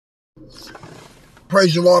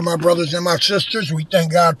Praise the Lord, my brothers and my sisters. We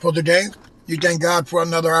thank God for the day. We thank God for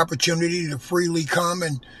another opportunity to freely come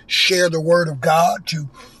and share the word of God, to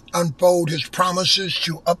unfold his promises,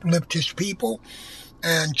 to uplift his people,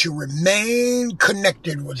 and to remain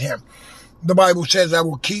connected with him. The Bible says, I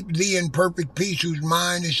will keep thee in perfect peace whose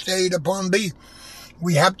mind is stayed upon thee.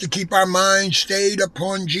 We have to keep our mind stayed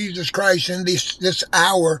upon Jesus Christ in this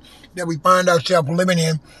hour that we find ourselves living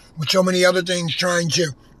in, with so many other things trying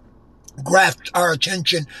to graft our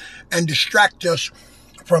attention and distract us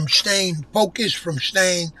from staying focused, from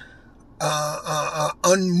staying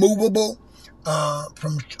unmovable,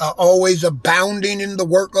 from always abounding in the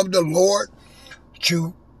work of the Lord,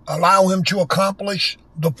 to allow him to accomplish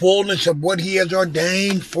the fullness of what he has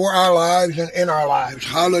ordained for our lives and in our lives.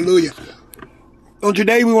 Hallelujah. So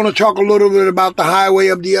today we want to talk a little bit about the highway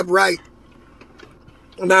of the upright.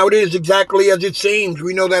 Now it is exactly as it seems.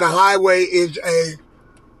 We know that a highway is a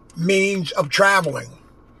means of traveling,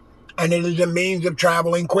 and it is a means of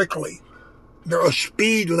traveling quickly. There are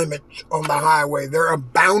speed limits on the highway. There are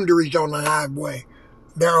boundaries on the highway.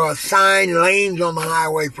 There are assigned lanes on the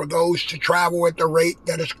highway for those to travel at the rate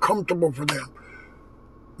that is comfortable for them.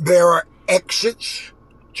 There are exits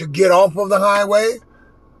to get off of the highway,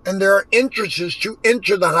 and there are entrances to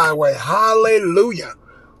enter the highway. Hallelujah.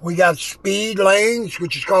 We got speed lanes,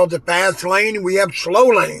 which is called the fast lane, and we have slow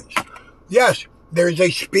lanes. Yes, there is a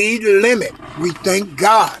speed limit. We thank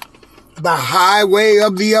God. The highway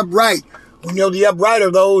of the upright. We know the upright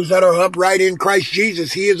are those that are upright in Christ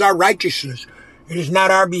Jesus. He is our righteousness. It is not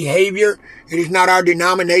our behavior. It is not our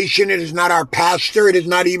denomination. It is not our pastor. It is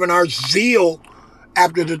not even our zeal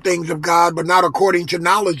after the things of God, but not according to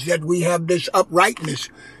knowledge that we have this uprightness.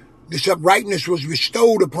 This uprightness was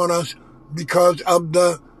bestowed upon us because of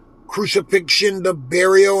the crucifixion, the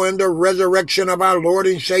burial, and the resurrection of our Lord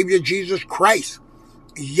and Savior Jesus Christ.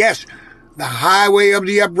 Yes, the highway of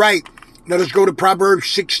the upright. Let us go to Proverbs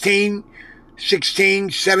 16,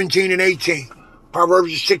 17, and 18. Proverbs,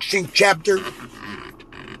 the 16th chapter,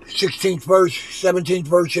 16th verse, 17th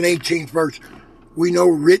verse, and 18th verse. We know,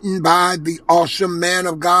 written by the awesome man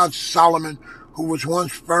of God, Solomon, who was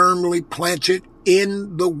once firmly planted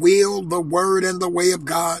in the will, the word, and the way of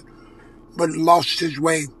God, but lost his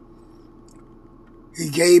way. He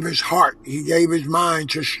gave his heart, he gave his mind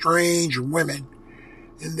to strange women,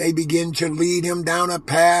 and they began to lead him down a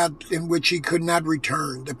path in which he could not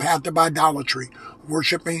return, the path of idolatry,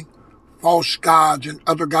 worshiping false gods and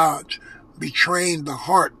other gods, betraying the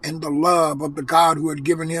heart and the love of the God who had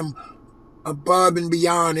given him above and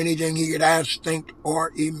beyond anything he could ask, think,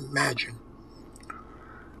 or imagine.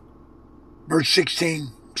 Verse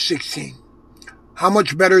 16. How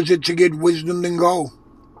much better is it to get wisdom than gold?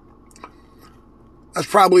 That's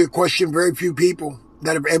probably a question very few people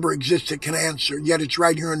that have ever existed can answer, yet it's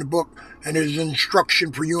right here in the book, and it is an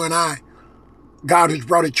instruction for you and I. God has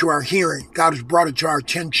brought it to our hearing. God has brought it to our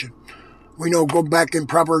attention. We know, go back in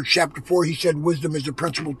Proverbs chapter 4, he said, wisdom is the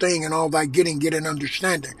principal thing, and all thy getting, get an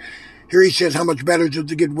understanding. Here he says, how much better is it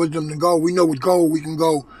to get wisdom than gold? We know with gold, we can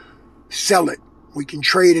go sell it. We can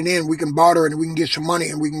trade it in. We can barter it, and we can get some money,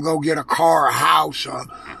 and we can go get a car, a house,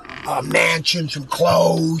 a mansion, some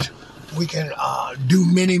clothes. We can do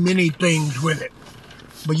many, many things with it.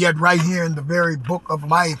 But yet right here in the very book of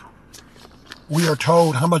life, we are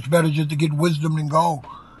told how much better is it to get wisdom than gold.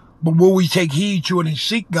 But will we take heed to it and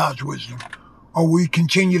seek God's wisdom? Or will we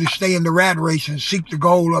continue to stay in the rat race and seek the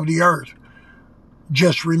gold of the earth,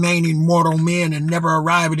 just remaining mortal men and never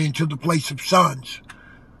arriving into the place of sons?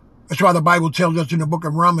 That's why the Bible tells us in the book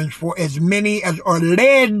of Romans, for as many as are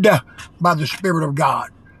led by the Spirit of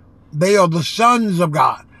God, they are the sons of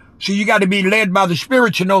God. So you got to be led by the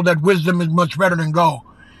Spirit to know that wisdom is much better than gold.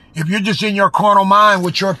 If you're just in your carnal mind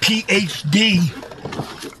with your PhD,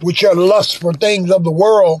 with your lust for things of the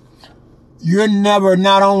world, you're never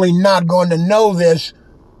not only not going to know this,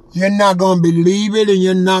 you're not going to believe it, and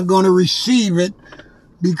you're not going to receive it,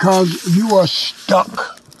 because you are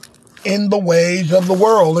stuck in the ways of the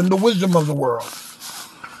world, in the wisdom of the world.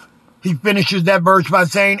 He finishes that verse by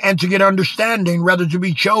saying, and to get understanding, rather to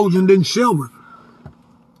be chosen than silver.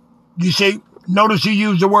 You see, notice he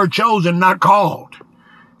used the word chosen, not called.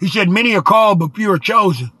 He said, many are called, but few are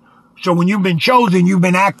chosen. So when you've been chosen, you've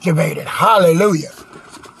been activated. Hallelujah.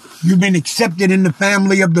 You've been accepted in the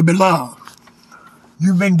family of the beloved.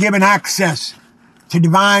 You've been given access to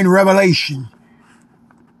divine revelation.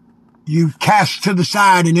 You've cast to the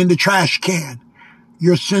side and in the trash can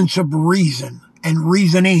your sense of reason and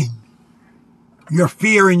reasoning. Your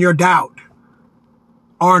fear and your doubt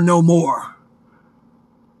are no more,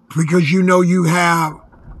 because you know you have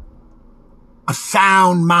a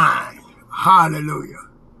sound mind. Hallelujah.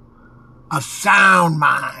 a sound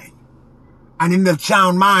mind. And in that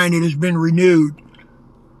sound mind, it has been renewed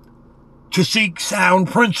to seek sound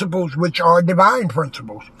principles, which are divine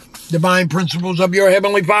principles of your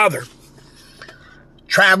Heavenly Father.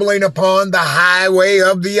 Traveling upon the highway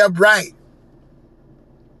of the upright.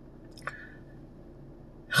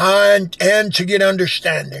 And to get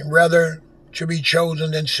understanding, rather to be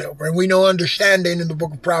chosen than silver. And we know understanding in the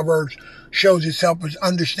book of Proverbs shows itself as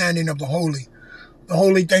understanding of the holy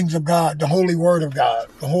things of God, the holy word of God,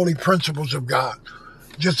 the holy principles of God.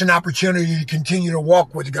 Just an opportunity to continue to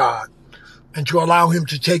walk with God and to allow him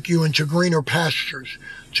to take you into greener pastures,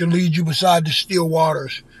 to lead you beside the still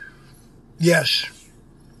waters. Yes,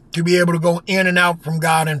 to be able to go in and out from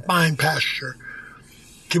God and find pasture,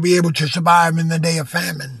 to be able to survive in the day of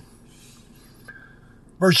famine.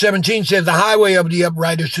 Verse 17 says, the highway of the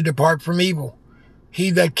upright is to depart from evil.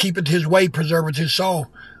 He that keepeth his way preserveth his soul.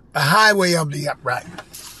 The highway of the upright.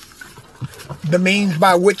 The means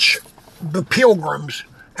by which the pilgrims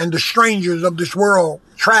and the strangers of this world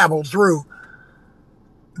travel through.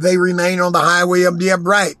 They remain on the highway of the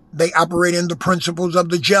upright. They operate in the principles of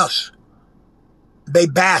the just. They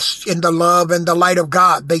bask in the love and the light of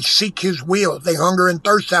God. They seek his will. They hunger and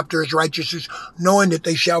thirst after his righteousness, knowing that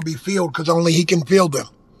they shall be filled, because only he can fill them.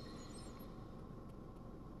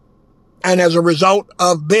 And as a result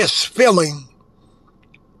of this filling,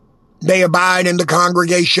 they abide in the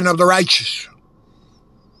congregation of the righteous.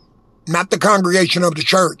 Not the congregation of the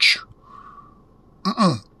church.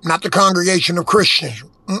 Not the congregation of Christians.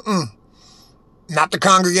 Not the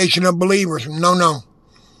congregation of believers. No.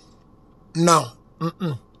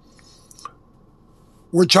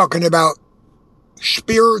 We're talking about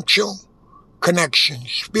spiritual connection,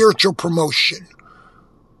 spiritual promotion.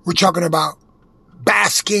 We're talking about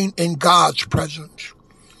basking in God's presence,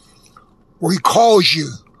 where he calls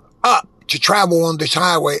you up to travel on this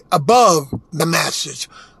highway above the masses,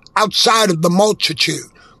 outside of the multitude,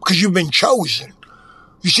 because you've been chosen.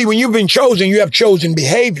 You see, when you've been chosen, you have chosen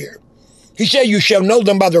behavior. He said, you shall know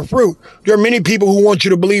them by their fruit. There are many people who want you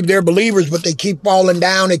to believe they're believers, but they keep falling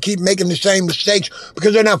down. They keep making the same mistakes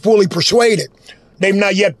because they're not fully persuaded. They've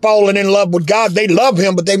not yet fallen in love with God. They love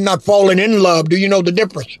him, but they've not fallen in love. Do you know the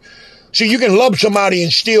difference? See, you can love somebody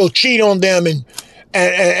and still cheat on them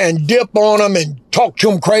and dip on them and talk to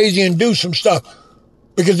them crazy and do some stuff,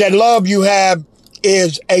 because that love you have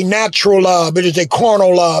is a natural love. It is a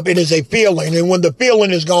carnal love. It is a feeling. And when the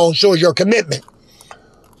feeling is gone, so is your commitment.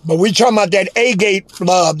 But we're talking about that agate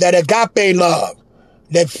love, that agape love,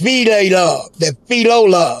 that fide love, that philo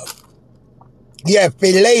love. Yeah,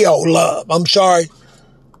 phileo love. I'm sorry.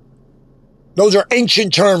 Those are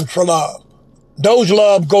ancient terms for love. Those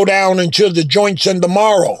love go down into the joints and the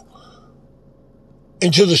marrow,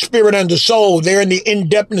 into the spirit and the soul. They're in the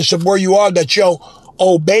in-depthness of where you are, that your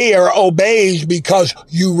obeyer obeys because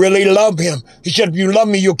you really love him. He said, if you love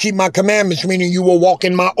me, you'll keep my commandments, meaning you will walk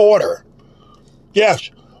in my order. Yes,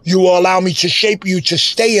 you will allow me to shape you to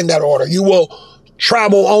stay in that order. You will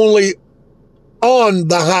travel only on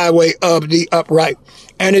the highway of the upright.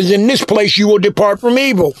 And is in this place you will depart from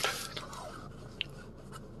evil.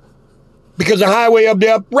 Because the highway of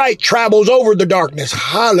the upright travels over the darkness.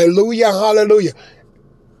 Hallelujah, hallelujah.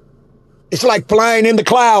 It's like flying in the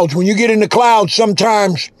clouds. When you get in the clouds,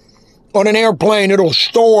 sometimes on an airplane, it'll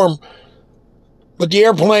storm. But the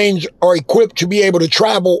airplanes are equipped to be able to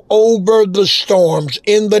travel over the storms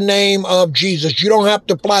in the name of Jesus. You don't have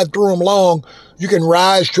to fly through them long. You can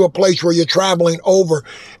rise to a place where you're traveling over,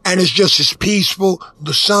 and it's just as peaceful.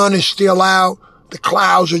 The sun is still out. The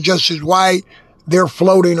clouds are just as white. They're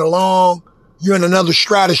floating along. You're in another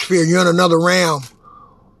stratosphere. You're in another realm.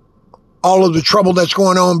 All of the trouble that's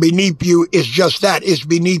going on beneath you is just that. It's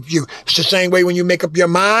beneath you. It's the same way when you make up your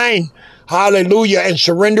mind. Hallelujah. And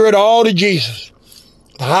surrender it all to Jesus.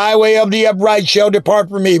 The highway of the upright shall depart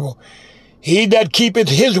from evil. He that keepeth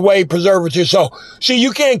his way preserveth his soul. See,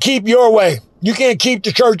 you can't keep your way. You can't keep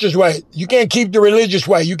the church's way. You can't keep the religious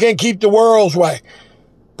way. You can't keep the world's way.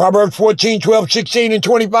 Proverbs 14, 12, 16, and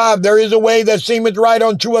 25. There is a way that seemeth right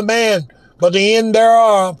unto a man, but the end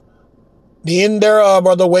thereof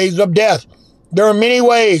are the ways of death. There are many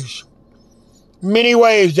ways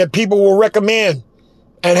that people will recommend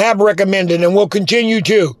and have recommended and will continue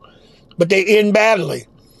to, but they end badly.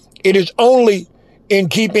 It is only in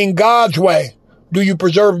keeping God's way do you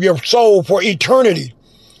preserve your soul for eternity,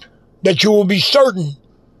 that you will be certain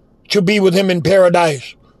to be with him in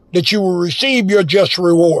paradise, that you will receive your just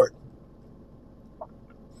reward.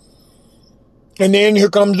 And then here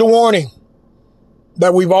comes the warning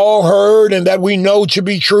that we've all heard and that we know to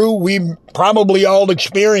be true. We've probably all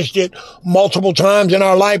experienced it multiple times in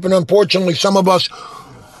our life. And unfortunately, some of us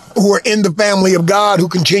who are in the family of God, who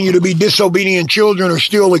continue to be disobedient children, are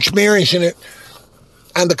still experiencing it.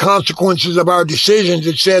 And the consequences of our decisions,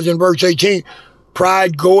 it says in verse 18,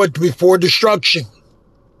 pride goeth before destruction,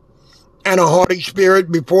 and a haughty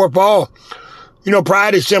spirit before a fall. You know,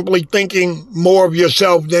 pride is simply thinking more of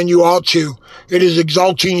yourself than you ought to. It is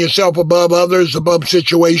exalting yourself above others, above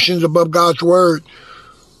situations, above God's word,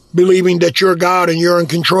 believing that you're God and you're in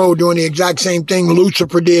control, doing the exact same thing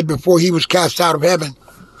Lucifer did before he was cast out of heaven.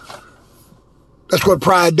 That's what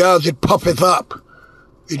pride does. It puffeth up.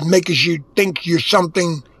 It makes you think you're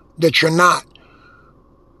something that you're not.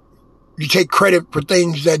 You take credit for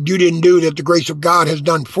things that you didn't do, that the grace of God has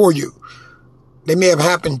done for you. They may have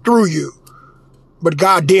happened through you, but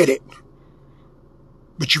God did it.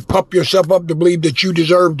 But you puff yourself up to believe that you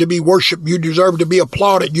deserve to be worshiped. You deserve to be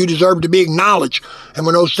applauded. You deserve to be acknowledged. And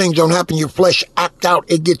when those things don't happen, your flesh acts out.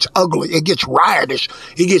 It gets ugly. It gets riotous.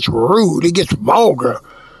 It gets rude. It gets vulgar.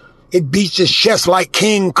 It beats its chest like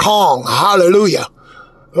King Kong. Hallelujah.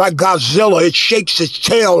 Like Godzilla, it shakes its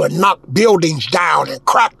tail and knocks buildings down and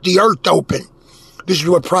cracks the earth open. This is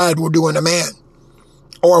what pride will do in a man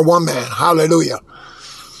or a woman. Hallelujah.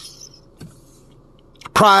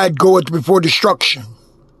 Pride goeth before destruction.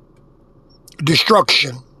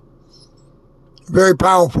 Destruction. Very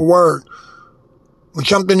powerful word. When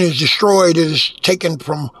something is destroyed, it is taken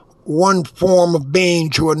from one form of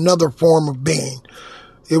being to another form of being.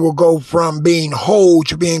 It will go from being whole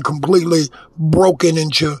to being completely broken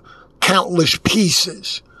into countless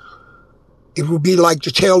pieces. It will be like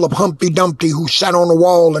the tale of Humpty Dumpty, who sat on the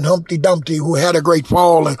wall, and Humpty Dumpty, who had a great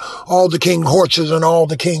fall, and all the king's horses and all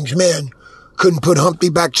the king's men couldn't put Humpty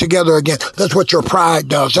back together again. That's what your pride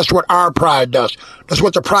does. That's what our pride does. That's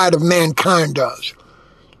what the pride of mankind does.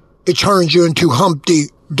 It turns you into Humpty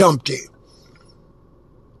Dumpty,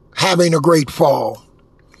 having a great fall.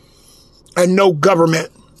 And no government,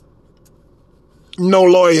 no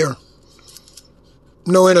lawyer,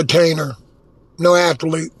 no entertainer, no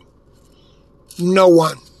athlete, no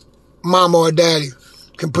one, mama or daddy,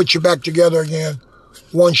 can put you back together again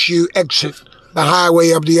once you exit the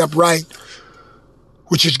highway of the upright,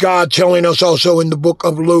 which is God telling us also in the book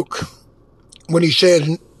of Luke, when he says,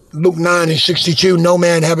 Luke 9:62, no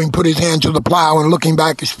man having put his hand to the plow and looking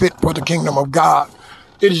back is fit for the kingdom of God.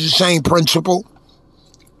 It is the same principle.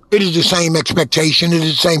 It is the same expectation. It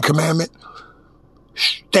is the same commandment.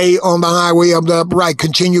 Stay on the highway of the upright.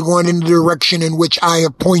 Continue going in the direction in which I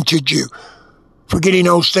have pointed you. Forgetting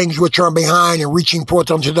those things which are behind and reaching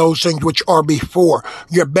forth unto those things which are before.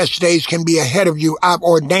 Your best days can be ahead of you. I've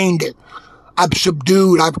ordained it. I've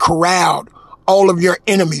subdued. I've corralled all of your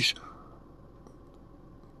enemies.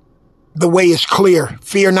 The way is clear.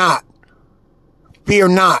 Fear not. Fear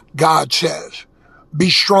not, God says. Be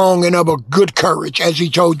strong and of a good courage, as he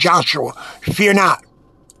told Joshua. Fear not.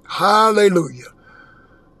 Hallelujah.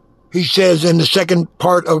 He says in the second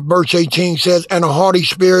part of verse 18, says, and a haughty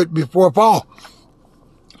spirit before a fall.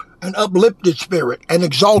 An uplifted spirit, an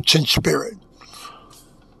exalting spirit.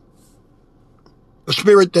 A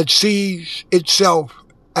spirit that sees itself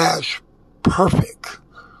as perfect,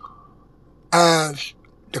 as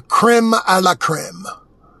the creme a la creme,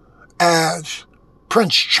 as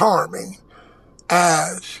Prince Charming,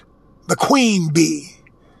 as the queen bee,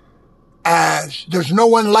 as there's no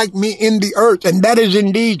one like me in the earth. And that is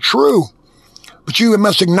indeed true. But you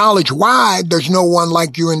must acknowledge why there's no one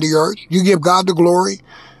like you in the earth. You give God the glory.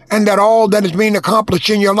 And that all that is being accomplished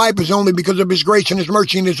in your life is only because of his grace and his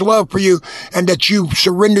mercy and his love for you. And that you've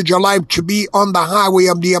surrendered your life to be on the highway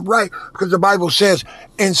of the upright. Because the Bible says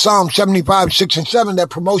in Psalm 75:6-7, that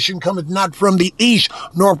promotion cometh not from the east,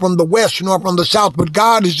 nor from the west, nor from the south, but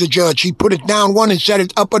God is the judge. He put it down one and set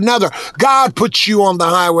it up another. God puts you on the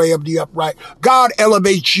highway of the upright. God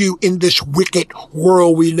elevates you in this wicked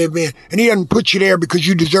world we live in. And he doesn't put you there because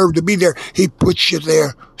you deserve to be there. He puts you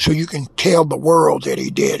there so you can tell the world that he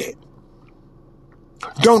did it.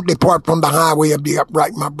 Don't depart from the highway of the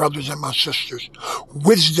upright, my brothers and my sisters.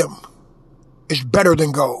 Wisdom is better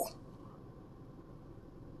than gold.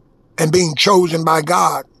 And being chosen by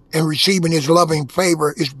God and receiving his loving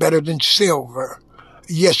favor is better than silver.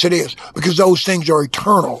 Yes, it is. Because those things are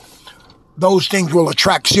eternal. Those things will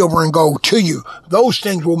attract silver and gold to you. Those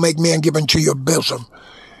things will make men give into your bosom.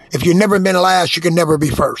 If you've never been last, you can never be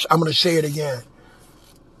first. I'm going to say it again.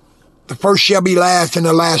 The first shall be last and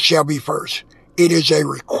the last shall be first. It is a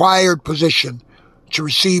required position to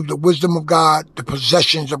receive the wisdom of God, the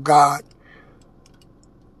possessions of God,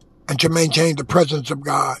 and to maintain the presence of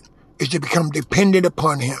God, is to become dependent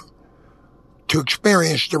upon him, to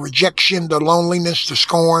experience the rejection, the loneliness, the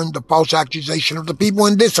scorn, the false accusation of the people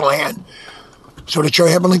in this land. so that your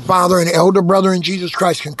Heavenly Father and elder brother in Jesus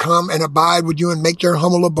Christ can come and abide with you and make their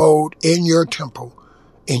humble abode in your temple.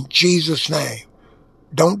 In Jesus' name,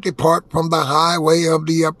 don't depart from the highway of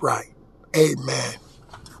the upright. Amen.